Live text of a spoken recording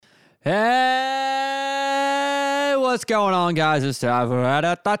Hey, what's going on, guys? It's time for Out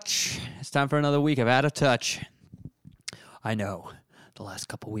of Touch. It's time for another week of Out of Touch. I know, the last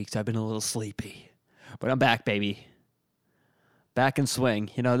couple weeks I've been a little sleepy, but I'm back, baby. Back in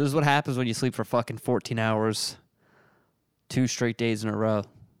swing. You know, this is what happens when you sleep for fucking 14 hours, 2 straight days in a row.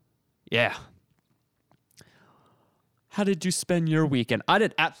 Yeah. How did you spend your weekend? I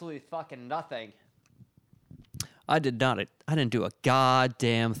did absolutely fucking nothing. I didn't do a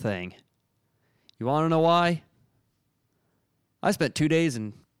goddamn thing. You want to know why? I spent 2 days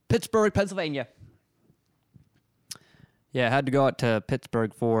in Pittsburgh, Pennsylvania. Yeah, I had to go out to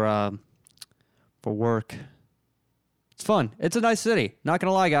Pittsburgh for work. It's fun. It's a nice city. Not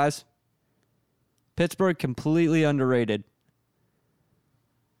gonna lie, guys. Pittsburgh, completely underrated.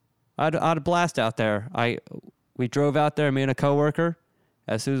 I had a blast out there. We drove out there, me and a coworker.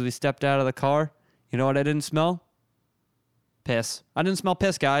 As soon as we stepped out of the car, you know what I didn't smell? Piss. I didn't smell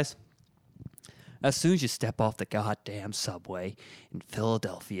piss, guys. As soon as you step off the goddamn subway in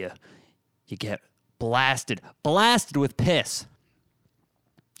Philadelphia, you get blasted with piss.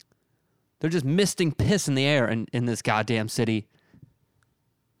 They're just misting piss in the air in this goddamn city.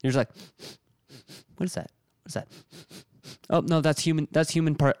 You're just like, what is that? What is that? Oh no, that's human. That's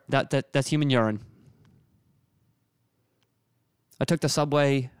human urine. I took the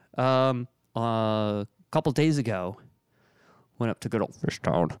subway a couple days ago. Went up to good old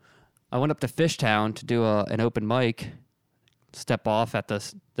Fishtown. I went up to Fishtown to do an open mic. Step off at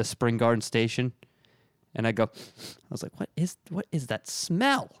the Spring Garden station, and I was like, what is that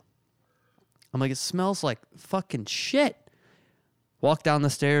smell? I'm like, it smells like fucking shit. Walk down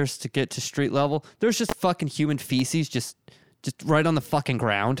the stairs to get to street level. There's just fucking human feces just right on the fucking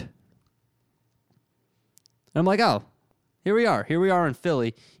ground. And I'm like, oh, here we are in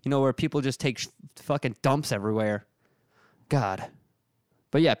Philly, you know, where people just take fucking dumps everywhere. God.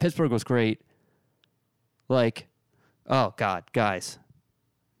 But yeah, Pittsburgh was great. Like, oh God, guys,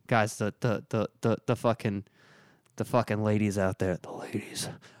 the fucking ladies out there, the ladies.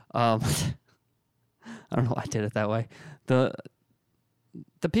 I don't know why I did it that way. The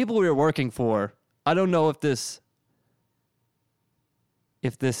people we were working for, I don't know if this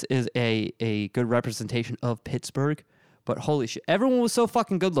is a good representation of Pittsburgh, but holy shit, everyone was so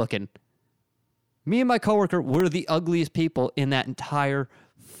fucking good looking. Me and my coworker were the ugliest people in that entire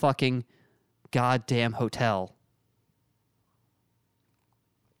fucking goddamn hotel.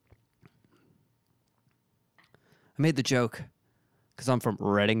 I made the joke because I'm from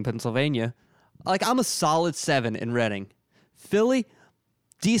Reading, Pennsylvania. Like, I'm a solid 7 in Reading. Philly,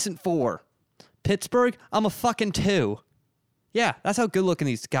 decent 4. Pittsburgh, I'm a fucking 2. Yeah, that's how good looking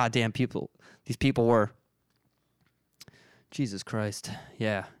these people were. Jesus Christ.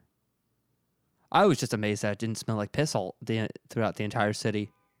 Yeah. I was just amazed that it didn't smell like piss throughout the entire city.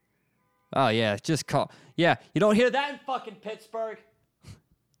 Oh, yeah, yeah, you don't hear that in fucking Pittsburgh.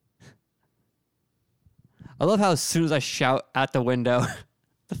 I love how as soon as I shout at the window,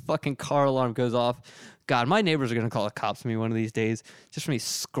 the fucking car alarm goes off. God, my neighbors are going to call the cops on me one of these days just for me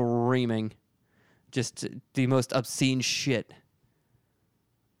screaming just the most obscene shit.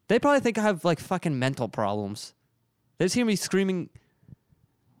 They probably think I have, like, fucking mental problems. They just hear me screaming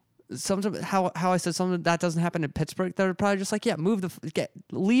something, how I said something that doesn't happen in Pittsburgh. They're probably just like, yeah,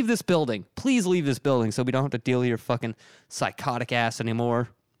 leave this building. Please leave this building so we don't have to deal with your fucking psychotic ass anymore.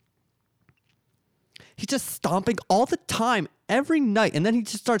 He's just stomping all the time, every night, and then he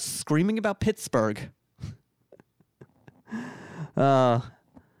just starts screaming about Pittsburgh. Yeah,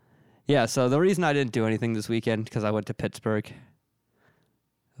 so the reason I didn't do anything this weekend, because I went to Pittsburgh,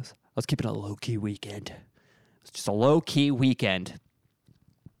 I was keeping a low-key weekend. It was just a low-key weekend.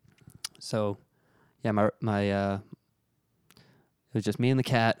 So, yeah, it was just me and the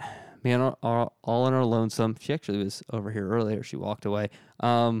cat, me and all on our lonesome. She actually was over here earlier. She walked away.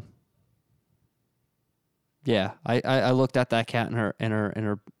 Yeah, I looked at that cat in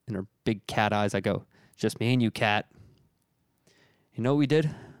her big cat eyes. I go, just me and you, cat. You know what we did?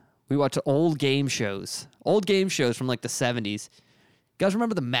 We watched old game shows from like the 70s. You guys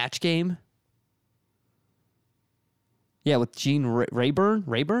remember the Match Game? Yeah, with Gene Rayburn.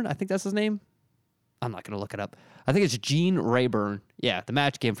 Rayburn, I think that's his name. I'm not going to look it up. I think it's Gene Rayburn. Yeah, the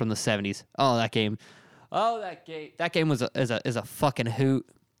Match Game from the 70s. Oh, that game. That game was a fucking hoot.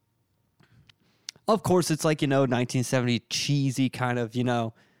 Of course, it's like, 1970 cheesy kind of,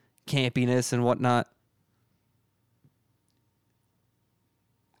 campiness and whatnot.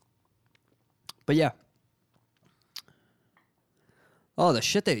 But yeah. Oh, the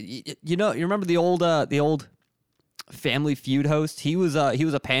shit you remember the old Family Feud host? He was a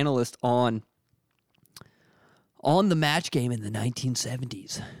panelist On the Match Game in the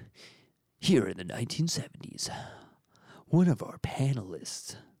 1970s. Here in the 1970s, one of our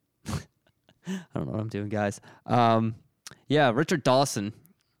panelists. I don't know what I'm doing, guys. Yeah, Richard Dawson.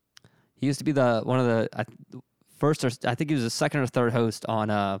 He used to be one of the first, or I think he was the second or third host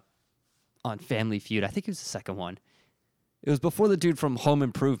on Family Feud. I think he was the second one. It was before the dude from Home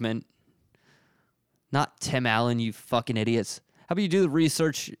Improvement. Not Tim Allen, you fucking idiots. How about you do the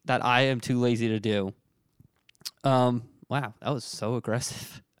research that I am too lazy to do? Wow, that was so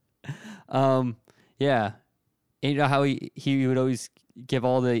aggressive. Yeah. And you know how he would always give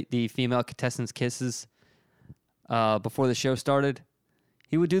all the female contestants kisses before the show started?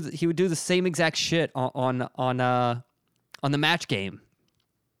 He would do the same exact shit on the Match Game.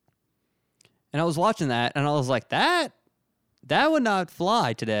 And I was watching that and I was like, that would not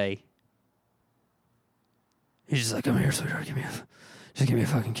fly today. He's just like, come here, sweetheart, give me a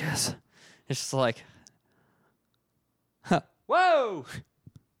fucking kiss. It's just like, huh, whoa.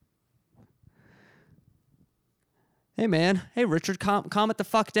 Hey, man. Hey, Richard, calm it the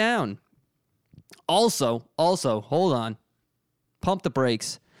fuck down. Also, hold on. Pump the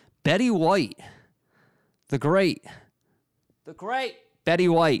brakes. Betty White. The great Betty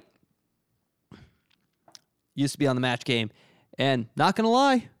White. Used to be on the Match Game. And not going to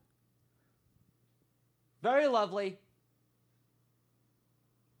lie, very lovely.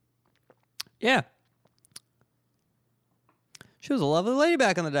 Yeah. She was a lovely lady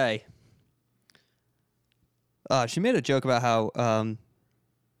back in the day. She made a joke about how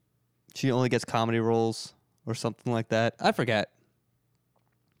she only gets comedy roles or something like that. I forget.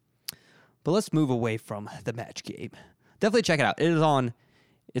 But let's move away from the Match Game. Definitely check it out.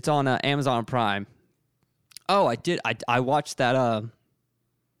 It's on Amazon Prime. Oh, I watched that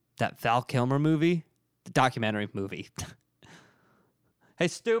Val Kilmer movie, the documentary movie. Hey,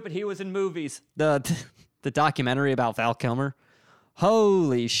 stupid! He was in movies. The documentary about Val Kilmer.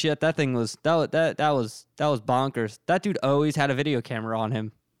 Holy shit! That thing was that was bonkers. That dude always had a video camera on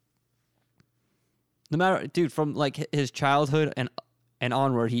him. No matter, dude, from like his childhood and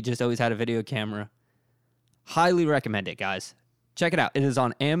onward, he just always had a video camera. Highly recommend it, guys. Check it out. It is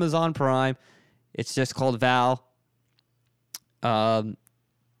on Amazon Prime. It's just called Val. It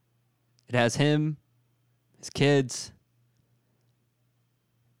has him, his kids,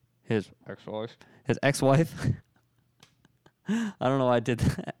 his ex-wife. I don't know why I did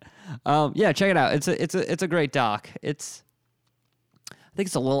that. Yeah, check it out. It's a great doc. I think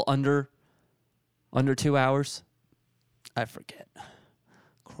it's a little under 2 hours. I forget.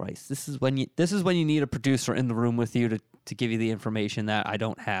 Christ, this is when you need a producer in the room with you to give you the information that I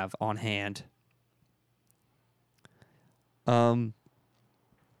don't have on hand.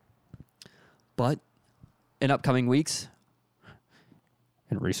 But in upcoming weeks,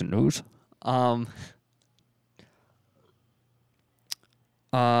 in recent news, I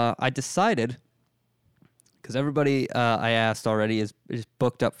decided, because everybody I asked already is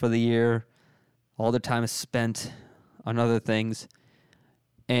booked up for the year, all their time is spent on other things,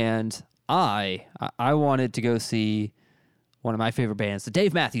 and I wanted to go see one of my favorite bands, the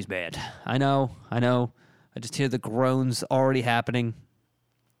Dave Matthews Band. I know. I just hear the groans already happening.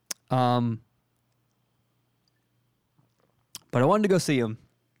 But I wanted to go see him.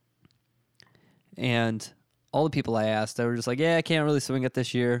 And all the people I asked, they were just like, yeah, I can't really swing it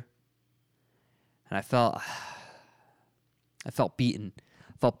this year. And I felt beaten.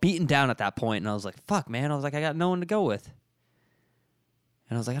 I felt beaten down at that point, and I was like, fuck, man. I was like, I got no one to go with.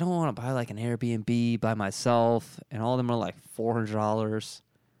 And I was like, I don't want to buy like an Airbnb by myself. And all of them are like $400.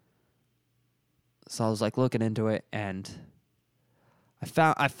 So I was like looking into it, and I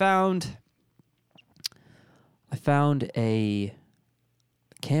found a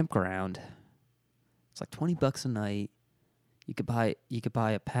campground. It's like $20 a night. You could buy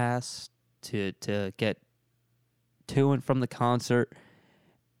a pass to get to and from the concert.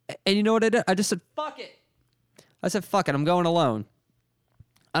 And you know what I did? I just said, fuck it. I said, fuck it. I'm going alone.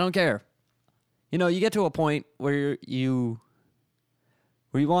 I don't care. You know, you get to a point where you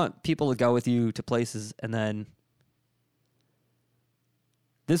want people to go with you to places, and then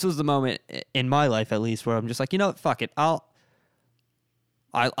this was the moment in my life, at least, where I'm just like, you know what, fuck it. I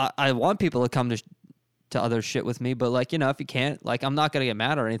want people to come to other shit with me, but like, you know, if you can't, like, I'm not gonna get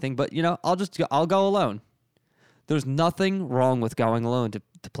mad or anything. But you know, I'll go alone. There's nothing wrong with going alone to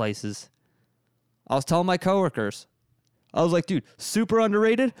places. I was telling my coworkers, I was like, dude, super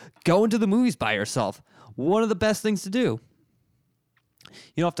underrated. Going to the movies by yourself. One of the best things to do.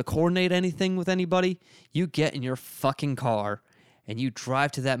 You don't have to coordinate anything with anybody. You get in your fucking car and you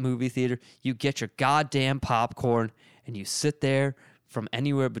drive to that movie theater. You get your goddamn popcorn and you sit there from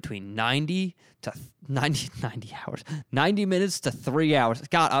anywhere between 90 to 90 hours, 90 minutes to 3 hours.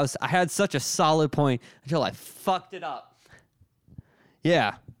 God, I had such a solid point until I fucked it up.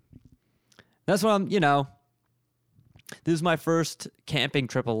 Yeah. That's what this is my first camping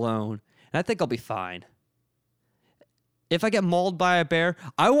trip alone, and I think I'll be fine. If I get mauled by a bear,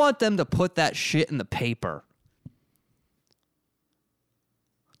 I want them to put that shit in the paper.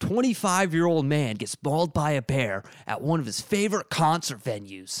 25-year-old man gets mauled by a bear at one of his favorite concert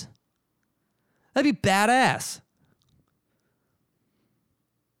venues. That'd be badass.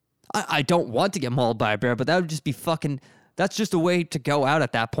 I don't want to get mauled by a bear, but that would just be fucking... That's just a way to go out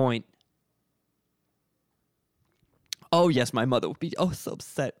at that point. Oh, yes, my mother would be so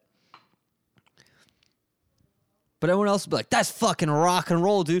upset. But everyone else would be like, that's fucking rock and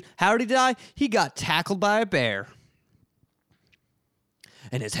roll, dude. How did he die? He got tackled by a bear.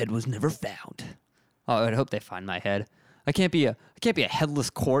 And his head was never found. Oh, I hope they find my head. I can't be a headless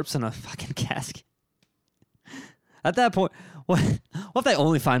corpse in a fucking casket. At that point, what if they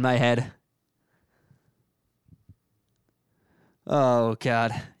only find my head? Oh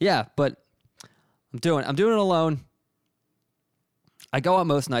God. Yeah, but I'm doing it alone. I go out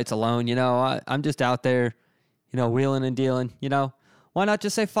most nights alone, I'm just out there, wheeling and dealing, Why not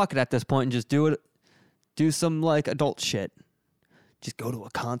just say fuck it at this point and just do some like adult shit? Just go to a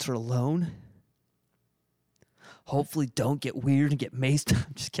concert alone. Hopefully don't get weird and get maced.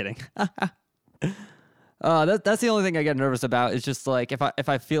 I'm just kidding. That's the only thing I get nervous about is just like if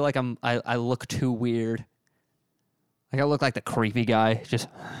I feel like I look too weird. Like I look like the creepy guy. Just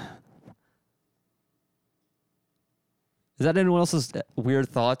is that anyone else's weird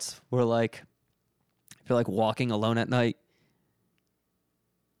thoughts? Where like if you're like walking alone at night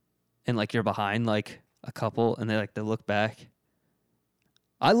and like you're behind like a couple and they look back.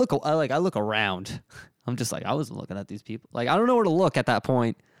 I look around. I'm just like I wasn't looking at these people. Like I don't know where to look at that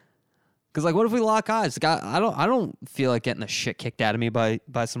point. Cause like what if we lock eyes? I don't feel like getting the shit kicked out of me by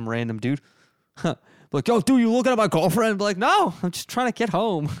some random dude. Like, yo, dude, you looking at my girlfriend? Be like, no, I'm just trying to get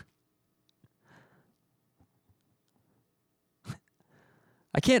home.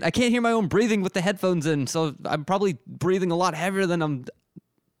 I can't hear my own breathing with the headphones in, so I'm probably breathing a lot heavier than I'm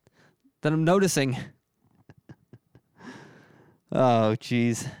noticing. Oh,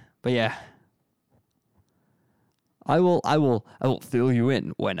 jeez. But yeah. I will fill you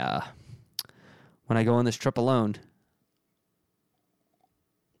in when I go on this trip alone.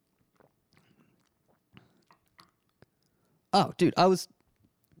 Oh, dude,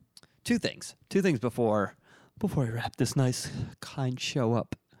 two things before we wrap this nice, kind show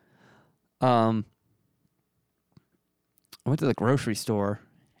up. I went to the grocery store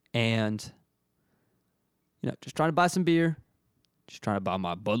and, just trying to buy some beer, just trying to buy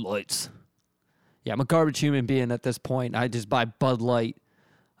my Bud Lights. Yeah, I'm a garbage human being at this point. I just buy Bud Light.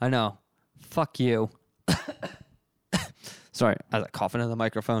 I know. Fuck you. Sorry, I was coughing in the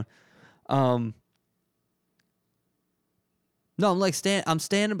microphone. No, I'm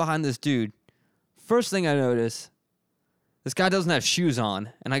standing behind this dude. First thing I notice, this guy doesn't have shoes on.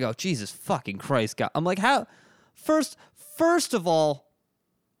 And I go, Jesus fucking Christ, God. I'm like, how? First of all,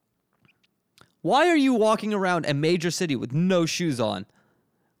 why are you walking around a major city with no shoes on?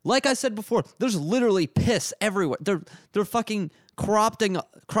 Like I said before, there's literally piss everywhere. They're fucking crop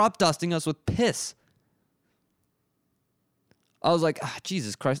dusting us with piss. I was like,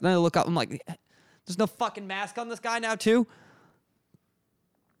 Jesus Christ. And then I look up, I'm like, there's no fucking mask on this guy now too?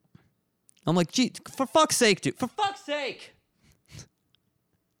 I'm like, gee, for fuck's sake, dude. For fuck's sake.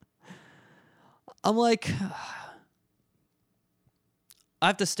 I'm like, I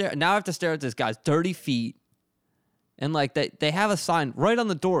have to stare at this guy's dirty feet. And like they have a sign right on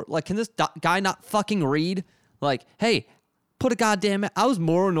the door. Like, can this guy not fucking read? Like, hey, put a goddamn... I was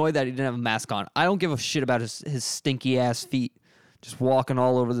more annoyed that he didn't have a mask on. I don't give a shit about his stinky ass feet just walking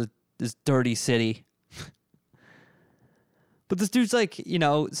all over this dirty city. But this dude's like,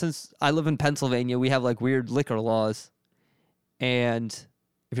 since I live in Pennsylvania, we have like weird liquor laws. And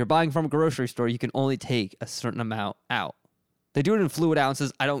if you're buying from a grocery store, you can only take a certain amount out. They do it in fluid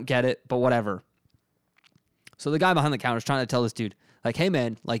ounces. I don't get it, but whatever. So the guy behind the counter is trying to tell this dude, like, hey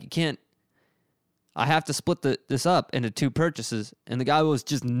man, like you can't, I have to split this up into two purchases. And the guy was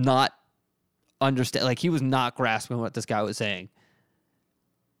just not understand, like he was not grasping what this guy was saying.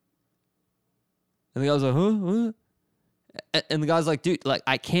 And the guy was like, huh? And the guy's like, dude, like,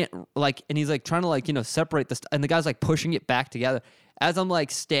 I can't, like, and he's like trying to like, separate this. And the guy's like pushing it back together as I'm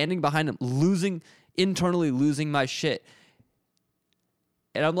like standing behind him, internally losing my shit.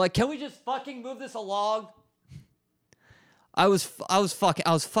 And I'm like, can we just fucking move this along? I was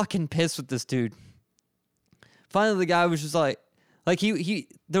fucking pissed with this dude. Finally, the guy was just like, Like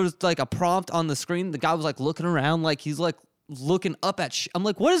there was like a prompt on the screen. The guy was like looking around, like he's like looking up at. I'm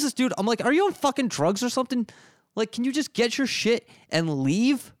like, what is this dude? I'm like, are you on fucking drugs or something? Like, can you just get your shit and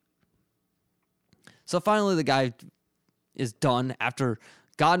leave? So finally, the guy is done after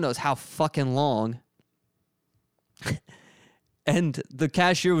God knows how fucking long. And the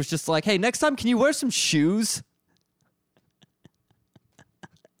cashier was just like, hey, next time, can you wear some shoes?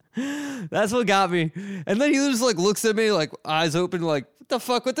 That's what got me. And then he just like looks at me like eyes open, like, what the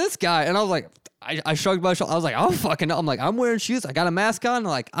fuck with this guy? And I was like, I shrugged my shoulders. I was like, oh fucking no. I'm like, I'm wearing shoes. I got a mask on.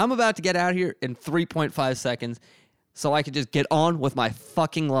 Like, I'm about to get out of here in 3.5 seconds so I could just get on with my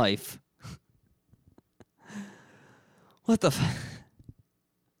fucking life. What the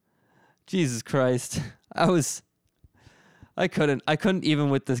Jesus Christ. I couldn't even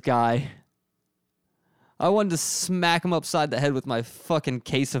with this guy. I wanted to smack him upside the head with my fucking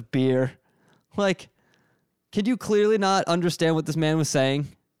case of beer. Like, could you clearly not understand what this man was saying?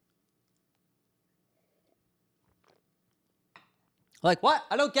 Like, what?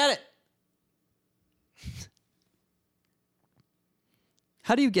 I don't get it.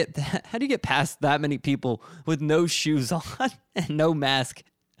 How do you get past that many people with no shoes on and no mask?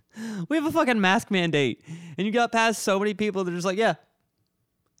 We have a fucking mask mandate. And you got past so many people that are just like, yeah,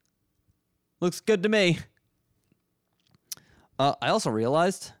 looks good to me. I also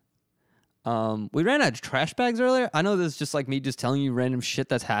realized we ran out of trash bags earlier. I know this is just like me just telling you random shit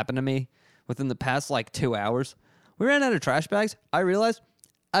that's happened to me within the past like 2 hours. We ran out of trash bags. I realized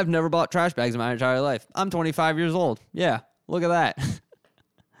I've never bought trash bags in my entire life. I'm 25 years old. Yeah, look at that.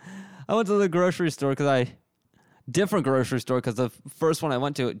 I went to the grocery store different grocery store because the first one I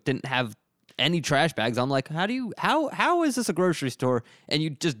went to it didn't have any trash bags. I'm like, how is this a grocery store and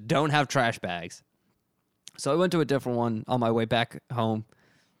you just don't have trash bags? So I went to a different one on my way back home.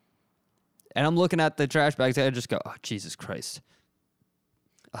 And I'm looking at the trash bags and I just go, oh, Jesus Christ.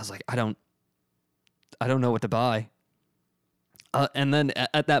 I was like, I don't know what to buy. And then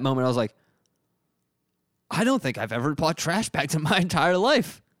at that moment I was like, I don't think I've ever bought trash bags in my entire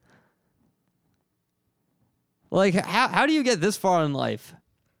life. Like, how do you get this far in life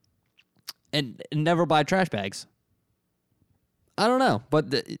and never buy trash bags? I don't know,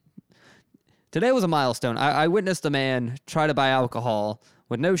 but today was a milestone. I witnessed a man try to buy alcohol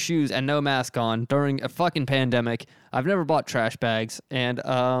with no shoes and no mask on during a fucking pandemic. I've never bought trash bags, and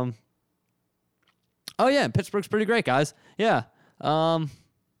oh yeah, Pittsburgh's pretty great, guys. Yeah, I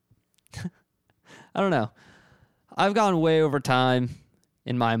don't know. I've gone way over time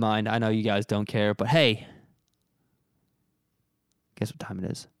in my mind. I know you guys don't care, but hey. Guess what time it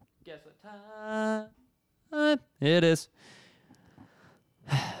is? Guess what time it is?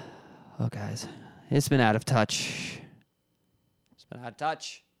 Oh, guys. It's been out of touch. It's been out of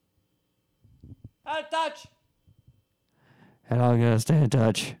touch. Out of touch! And I'm going to stay in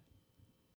touch.